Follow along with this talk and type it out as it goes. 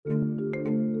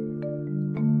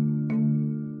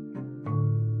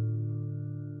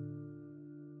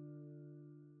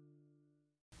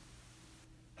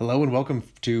Hello and welcome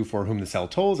to For Whom the Cell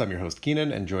Tolls. I'm your host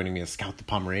Keenan, and joining me is Scout the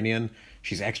Pomeranian.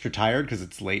 She's extra tired because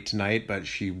it's late tonight, but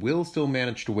she will still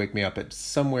manage to wake me up at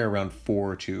somewhere around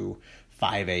 4 to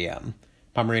 5 a.m.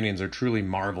 Pomeranians are truly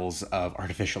marvels of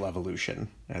artificial evolution,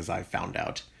 as I found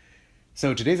out.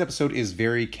 So today's episode is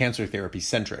very cancer therapy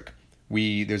centric.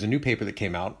 There's a new paper that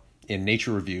came out in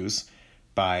Nature Reviews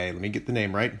by, let me get the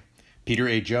name right, Peter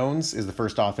A. Jones is the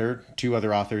first author, two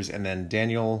other authors, and then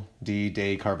Daniel D.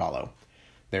 De Carvalho.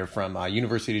 They're from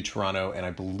University of Toronto, and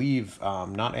I believe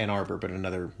not Ann Arbor, but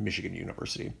another Michigan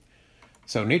university.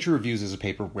 So Nature Reviews is a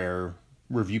paper where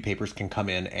review papers can come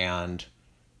in and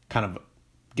kind of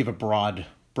give a broad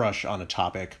brush on a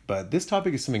topic, but this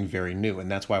topic is something very new,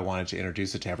 and that's why I wanted to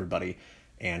introduce it to everybody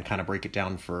and kind of break it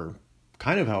down for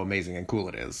kind of how amazing and cool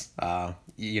it is.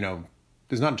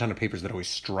 There's not a ton of papers that always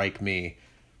strike me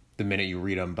the minute you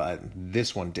read them, but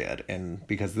this one did, and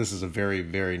because this is a very,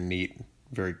 very neat,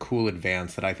 very cool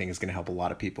advance that I think is going to help a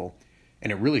lot of people.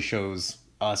 And it really shows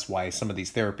us why some of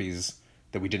these therapies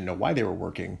that we didn't know why they were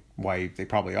working, why they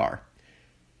probably are.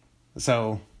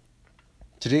 So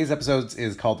today's episode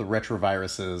is called The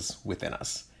Retroviruses Within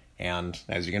Us. And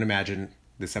as you can imagine,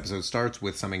 this episode starts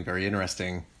with something very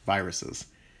interesting, viruses.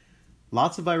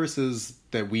 Lots of viruses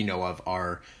that we know of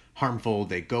are harmful.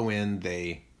 They go in,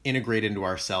 they integrate into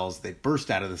our cells, they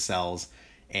burst out of the cells,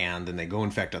 and then they go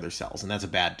infect other cells. And that's a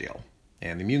bad deal.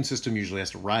 And the immune system usually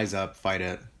has to rise up, fight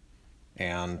it,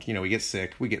 and, we get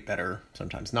sick, we get better,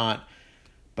 sometimes not.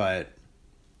 But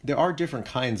there are different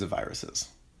kinds of viruses.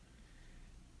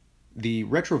 The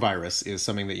retrovirus is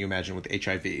something that you imagine with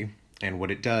HIV, and what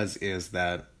it does is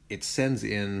that it sends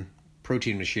in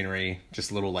protein machinery,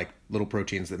 just little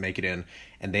proteins that make it in,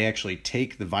 and they actually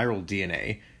take the viral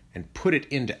DNA and put it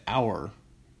into our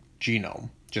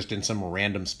genome, just in some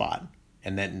random spot.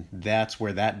 And then that's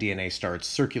where that DNA starts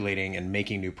circulating and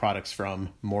making new products from.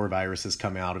 More viruses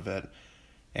come out of it.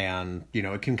 And,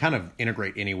 it can kind of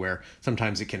integrate anywhere.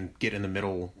 Sometimes it can get in the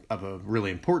middle of a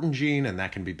really important gene, and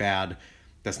that can be bad.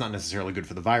 That's not necessarily good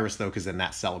for the virus, though, because then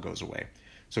that cell goes away.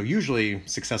 So usually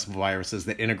successful viruses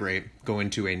that integrate go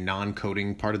into a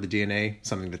non-coding part of the DNA,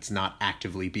 something that's not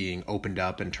actively being opened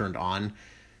up and turned on.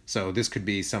 So this could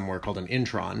be somewhere called an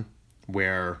intron,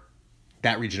 where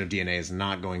that region of DNA is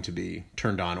not going to be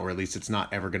turned on, or at least it's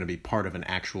not ever going to be part of an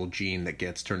actual gene that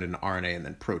gets turned into RNA and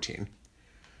then protein.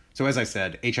 So as I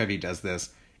said, HIV does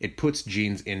this. It puts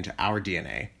genes into our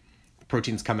DNA.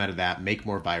 Proteins come out of that, make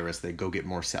more virus, they go get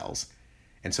more cells.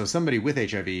 And so somebody with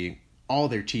HIV, all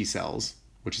their T cells,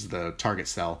 which is the target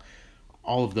cell,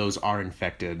 all of those are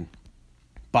infected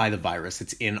by the virus.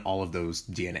 It's in all of those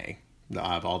DNA,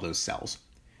 of all those cells.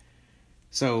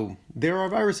 So there are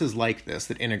viruses like this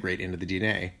that integrate into the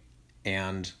DNA,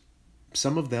 and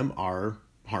some of them are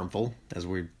harmful, as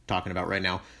we're talking about right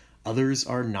now. Others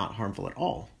are not harmful at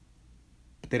all,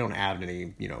 but they don't add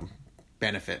any,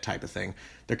 benefit type of thing.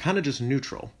 They're kind of just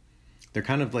neutral. They're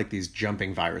kind of like these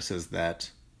jumping viruses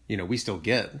that, we still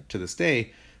get to this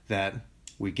day, that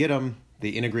we get them, they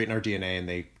integrate in our DNA, and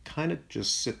they kind of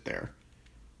just sit there.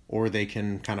 Or they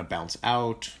can kind of bounce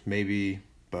out, maybe,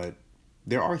 but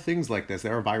there are things like this.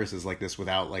 There are viruses like this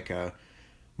without like a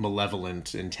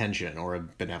malevolent intention or a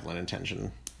benevolent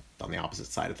intention on the opposite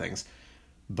side of things.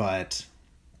 But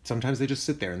sometimes they just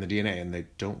sit there in the DNA and they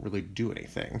don't really do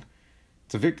anything.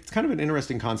 It's kind of an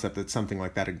interesting concept that something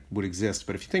like that would exist.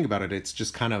 But if you think about it, it's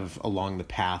just kind of along the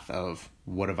path of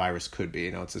what a virus could be.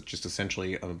 It's just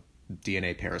essentially a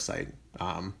DNA parasite.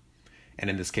 And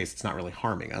in this case, it's not really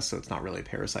harming us. So it's not really a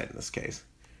parasite in this case.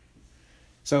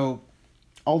 So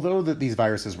although that these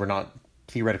viruses were not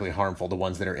theoretically harmful, the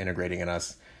ones that are integrating in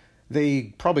us,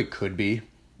 they probably could be.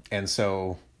 And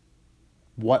so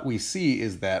what we see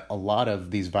is that a lot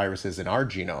of these viruses in our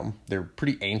genome, they're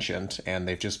pretty ancient, and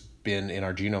they've just been in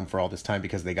our genome for all this time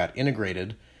because they got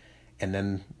integrated. And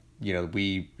then,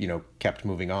 we kept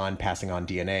moving on, passing on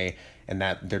DNA, and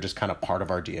that they're just kind of part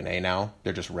of our DNA now.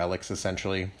 They're just relics,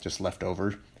 essentially, just left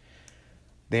over.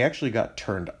 They actually got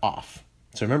turned off.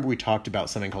 So remember we talked about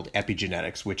something called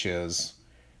epigenetics, which is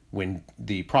when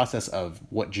the process of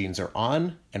what genes are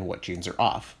on and what genes are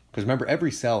off. Because remember,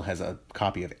 every cell has a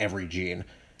copy of every gene,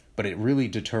 but it really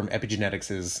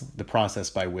epigenetics is the process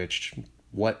by which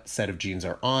what set of genes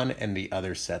are on and the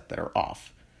other set that are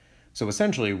off. So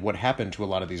essentially what happened to a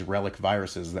lot of these relic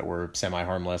viruses that were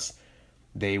semi-harmless,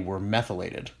 they were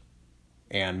methylated.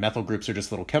 And methyl groups are just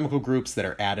little chemical groups that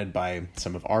are added by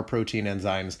some of our protein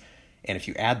enzymes. And if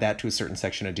you add that to a certain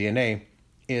section of DNA,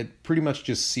 it pretty much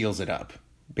just seals it up.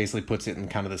 Basically puts it in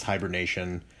kind of this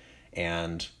hibernation,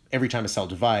 and every time a cell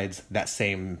divides, that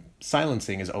same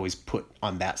silencing is always put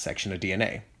on that section of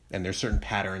DNA. And there's certain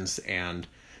patterns and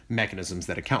mechanisms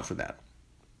that account for that.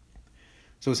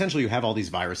 So essentially you have all these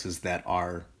viruses that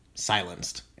are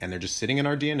silenced, and they're just sitting in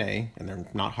our DNA, and they're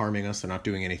not harming us, they're not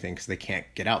doing anything because they can't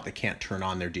get out, they can't turn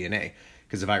on their DNA,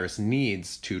 because the virus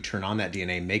needs to turn on that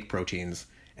DNA, make proteins,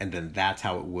 and then that's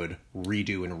how it would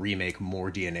redo and remake more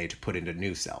DNA to put into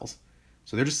new cells.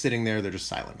 So they're just sitting there, they're just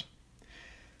silent.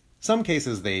 Some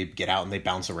cases they get out and they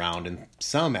bounce around, and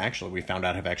some actually we found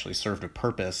out have actually served a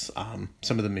purpose.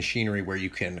 Some of the machinery where you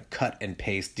can cut and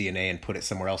paste DNA and put it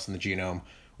somewhere else in the genome,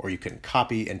 or you can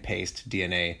copy and paste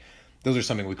DNA. Those are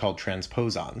something we call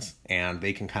transposons, and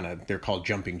they can they're called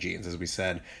jumping genes, as we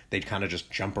said. They'd kind of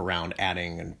just jump around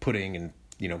adding and putting and,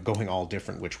 going all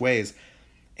different which ways.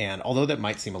 And although that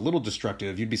might seem a little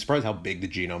destructive, you'd be surprised how big the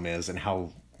genome is and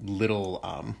how little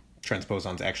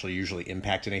transposons actually usually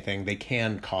impact anything. They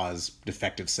can cause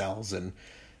defective cells, and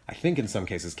I think in some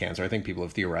cases cancer. I think people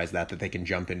have theorized that they can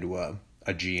jump into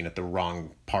a gene at the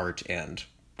wrong part and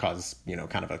cause,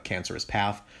 kind of a cancerous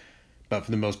path. But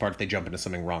for the most part, if they jump into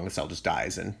something wrong, the cell just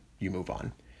dies and you move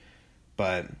on.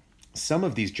 But some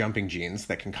of these jumping genes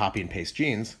that can copy and paste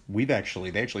genes, they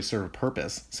actually serve a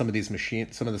purpose. Some of this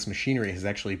machinery has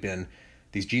actually been,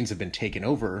 these genes have been taken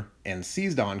over and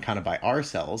seized on kind of by our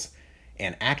cells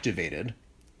and activated,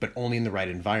 but only in the right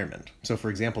environment. So for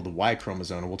example, the Y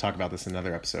chromosome, and we'll talk about this in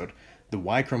another episode, the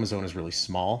Y chromosome is really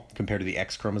small compared to the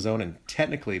X chromosome, and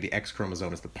technically the X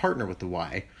chromosome is the partner with the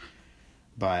Y.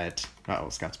 But,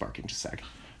 Scott's barking, just a sec.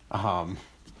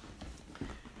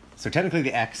 So technically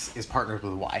the X is partnered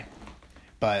with the Y,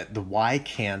 but the Y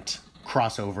can't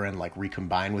cross over and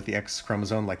recombine with the X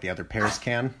chromosome like the other pairs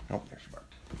can. Oh, there's your bark.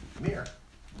 Come here.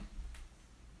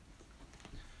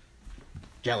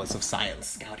 Jealous of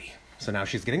science, Scouty. So now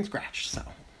she's getting scratched, so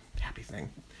happy thing.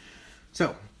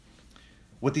 So,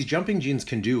 what these jumping genes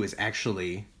can do is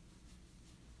actually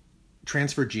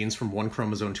transfer genes from one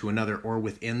chromosome to another or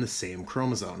within the same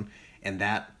chromosome, and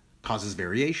that causes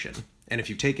variation. And if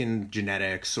you've taken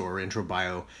genetics or intro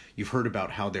bio, you've heard about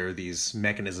how there are these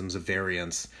mechanisms of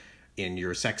variance in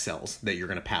your sex cells that you're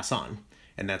going to pass on.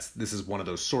 And this is one of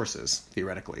those sources,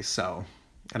 theoretically. So,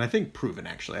 and I think proven,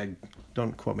 actually.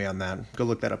 Don't quote me on that. Go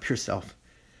look that up yourself.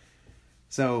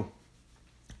 So,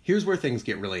 here's where things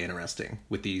get really interesting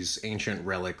with these ancient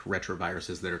relic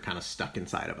retroviruses that are kind of stuck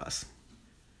inside of us.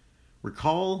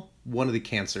 Recall one of the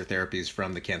cancer therapies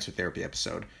from the cancer therapy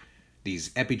episode, these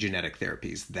epigenetic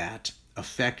therapies that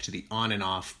affect the on and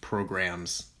off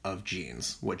programs of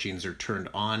genes. What genes are turned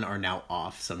on are now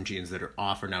off. Some genes that are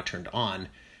off are now turned on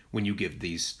when you give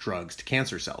these drugs to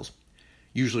cancer cells.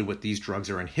 Usually what these drugs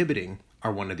are inhibiting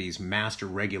are one of these master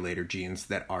regulator genes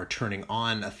that are turning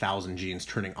on 1,000 genes,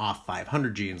 turning off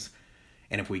 500 genes.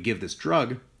 And if we give this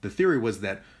drug, the theory was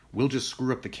that we'll just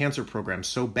screw up the cancer program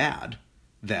so bad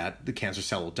that the cancer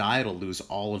cell will die, it'll lose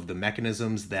all of the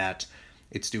mechanisms that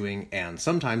it's doing, and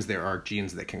sometimes there are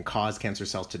genes that can cause cancer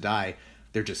cells to die.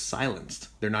 They're just silenced.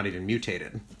 They're not even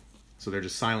mutated. So they're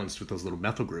just silenced with those little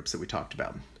methyl groups that we talked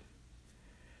about.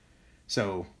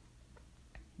 So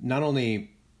not only,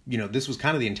 this was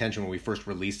kind of the intention when we first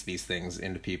released these things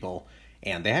into people,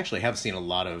 and they actually have seen a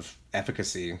lot of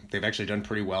efficacy. They've actually done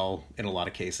pretty well in a lot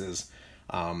of cases.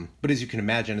 But as you can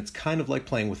imagine, it's kind of like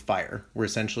playing with fire. We're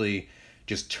essentially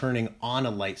just turning on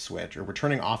a light switch, or we're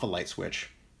turning off a light switch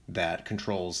that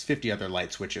controls 50 other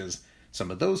light switches. Some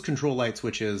of those control light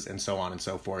switches, and so on and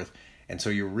so forth. And so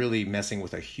you're really messing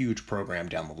with a huge program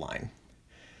down the line.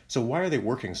 So why are they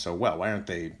working so well? Why aren't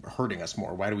they hurting us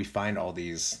more? Why do we find all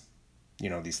these,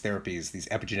 these therapies, these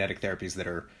epigenetic therapies that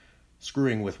are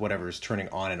screwing with whatever's turning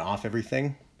on and off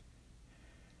everything?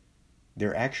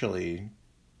 They're actually,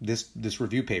 this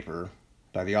review paper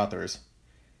by the authors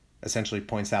essentially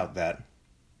points out that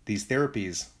these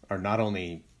therapies are not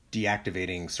only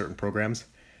deactivating certain programs,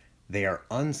 they are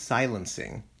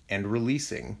unsilencing and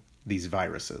releasing these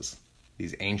viruses,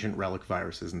 these ancient relic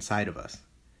viruses inside of us.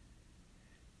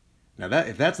 Now,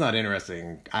 if that's not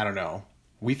interesting, I don't know.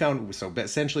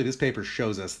 Essentially this paper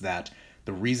shows us that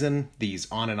the reason these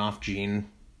on and off gene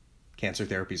cancer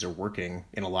therapies are working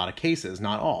in a lot of cases,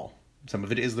 not all, some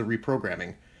of it is the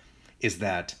reprogramming, is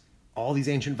that all these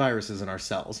ancient viruses in our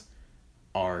cells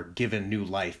are given new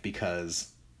life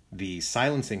because the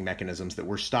silencing mechanisms that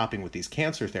we're stopping with these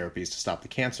cancer therapies to stop the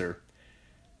cancer,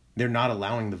 they're not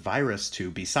allowing the virus to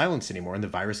be silenced anymore, and the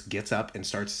virus gets up and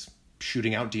starts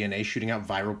shooting out DNA, shooting out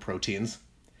viral proteins,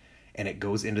 and it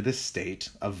goes into this state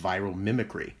of viral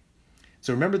mimicry.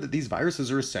 So remember that these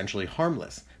viruses are essentially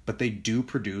harmless, but they do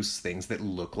produce things that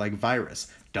look like virus.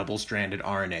 Double-stranded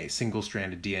RNA,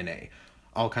 single-stranded DNA,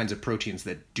 all kinds of proteins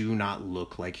that do not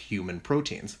look like human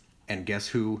proteins. And guess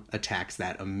who attacks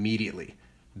that immediately?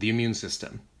 The immune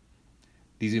system.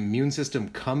 The immune system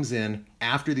comes in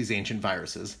after these ancient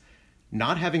viruses,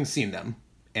 not having seen them,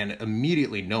 and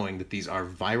immediately knowing that these are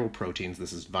viral proteins,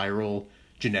 this is viral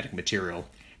genetic material,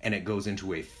 and it goes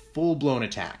into a full-blown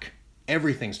attack.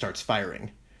 Everything starts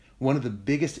firing. One of the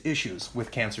biggest issues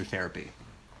with cancer therapy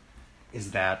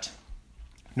is that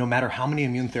no matter how many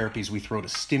immune therapies we throw to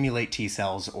stimulate T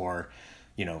cells or,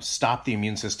 stop the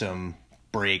immune system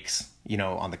brakes,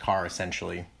 on the car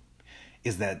essentially,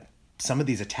 is that some of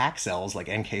these attack cells,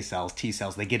 like NK cells, T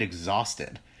cells, they get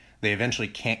exhausted. They eventually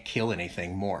can't kill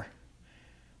anything more.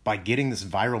 By getting this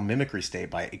viral mimicry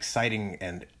state, by exciting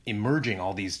and emerging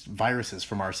all these viruses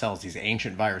from our cells, these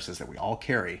ancient viruses that we all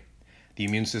carry, the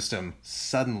immune system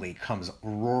suddenly comes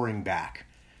roaring back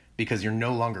because you're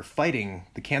no longer fighting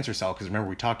the cancer cell. Because remember,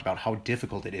 we talked about how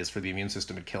difficult it is for the immune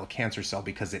system to kill a cancer cell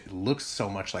because it looks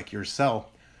so much like your cell.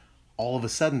 All of a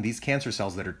sudden, these cancer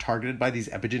cells that are targeted by these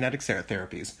epigenetic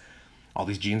therapies, all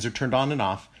these genes are turned on and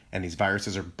off, and these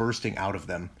viruses are bursting out of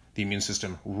them. The immune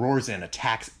system roars in,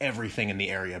 attacks everything in the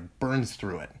area, burns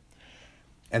through it.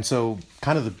 And so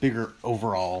kind of the bigger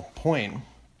overall point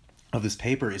of this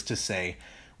paper is to say,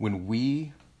 when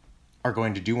we are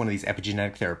going to do one of these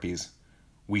epigenetic therapies,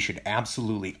 we should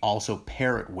absolutely also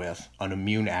pair it with an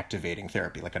immune activating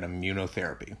therapy, like an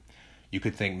immunotherapy. You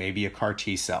could think maybe a CAR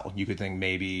T cell. You could think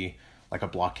maybe like a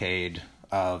blockade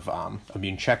of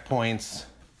immune checkpoints.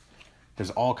 There's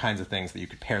all kinds of things that you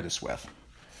could pair this with.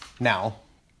 Now,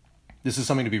 this is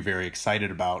something to be very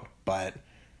excited about, but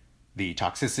the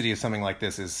toxicity of something like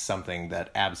this is something that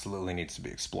absolutely needs to be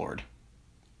explored.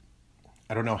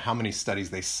 I don't know how many studies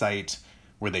they cite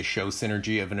where they show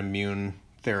synergy of an immune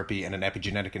therapy and an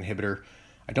epigenetic inhibitor.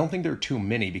 I don't think there are too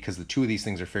many because the two of these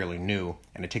things are fairly new,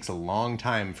 and it takes a long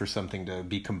time for something to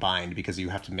be combined because you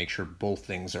have to make sure both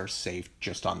things are safe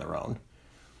just on their own.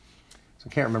 So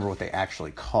I can't remember what they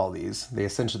actually call these.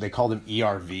 They call them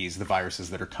ERVs, the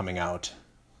viruses that are coming out.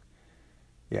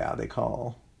 Yeah,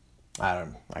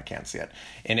 I can't see it.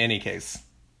 In any case,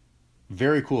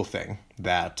 very cool thing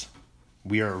that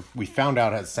we found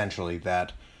out essentially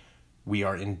that we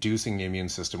are inducing the immune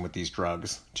system with these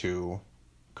drugs to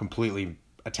completely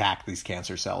attack these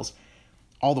cancer cells.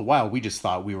 All the while, we just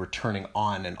thought we were turning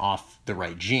on and off the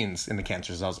right genes in the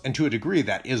cancer cells. And to a degree,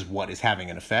 that is what is having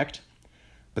an effect.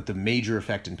 But the major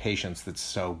effect in patients that's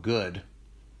so good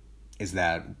is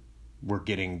that we're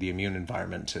getting the immune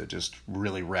environment to just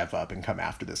really rev up and come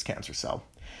after this cancer cell.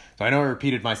 So I know I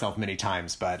repeated myself many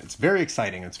times, but it's very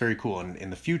exciting. It's very cool. And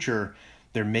in the future,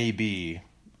 there may be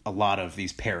a lot of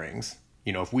these pairings.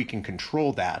 If we can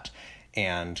control that,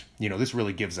 and, this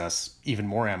really gives us even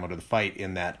more ammo to the fight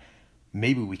in that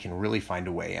maybe we can really find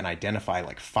a way and identify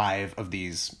like 5 of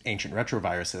these ancient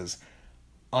retroviruses,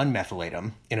 unmethylate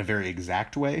them in a very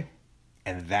exact way,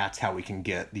 and that's how we can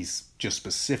get these just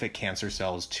specific cancer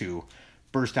cells to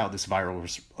burst out these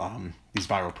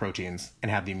viral proteins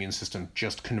and have the immune system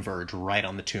just converge right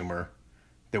on the tumor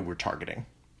that we're targeting.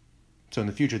 So in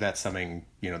the future, that's something,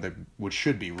 that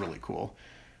should be really cool.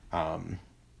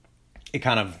 It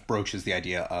kind of broaches the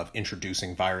idea of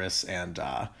introducing virus. And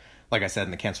like I said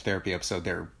in the cancer therapy episode,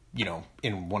 they're,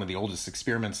 in one of the oldest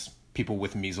experiments, people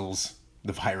with measles,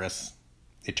 the virus,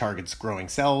 it targets growing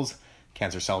cells.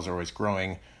 Cancer cells are always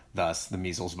growing. Thus, the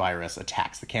measles virus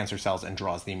attacks the cancer cells and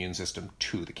draws the immune system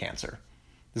to the cancer.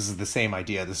 This is the same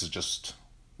idea. This is just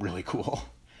really cool.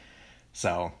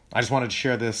 So I just wanted to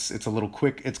share this. It's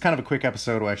kind of a quick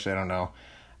episode. Well, actually, I don't know.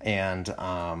 And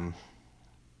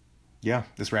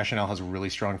this rationale has a really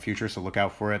strong future, so look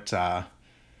out for it. And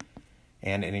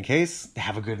in any case,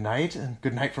 have a good night. And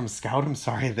good night from Scout. I'm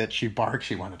sorry that she barked.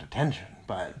 She wanted attention,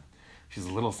 but she's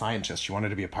a little scientist. She wanted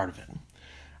to be a part of it. All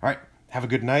right. Have a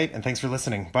good night, and thanks for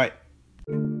listening. Bye.